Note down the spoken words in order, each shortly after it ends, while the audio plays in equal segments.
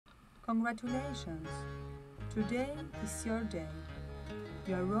Congratulations! Today is your day.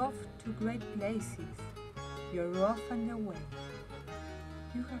 You're off to great places. You're off and away.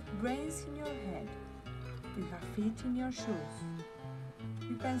 You have brains in your head. You have feet in your shoes.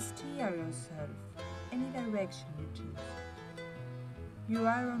 You can steer yourself any direction you choose. You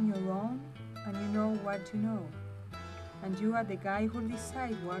are on your own and you know what to know. And you are the guy who'll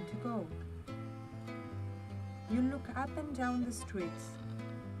decide where to go. You look up and down the streets.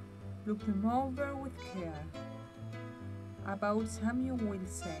 Look them over with care. About some you will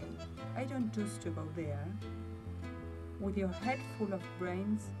say, I don't choose to go there. With your head full of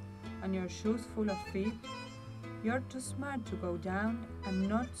brains and your shoes full of feet, you're too smart to go down a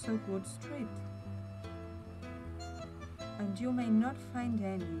not so good street. And you may not find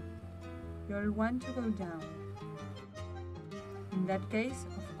any. You'll want to go down. In that case,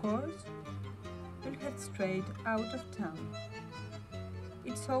 of course, you'll head straight out of town.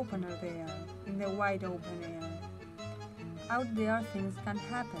 It's opener there, in the wide open air. Out there things can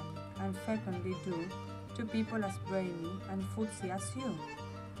happen, and frequently do, to people as brainy and footsie as you.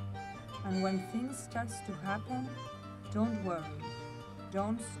 And when things starts to happen, don't worry,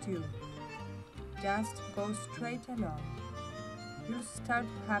 don't stew. Just go straight along. You'll start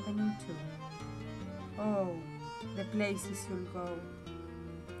happening too. Oh, the places you'll go.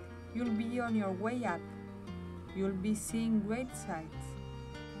 You'll be on your way up. You'll be seeing great sights.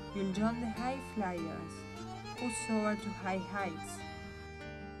 You'll join the high flyers who soar to high heights.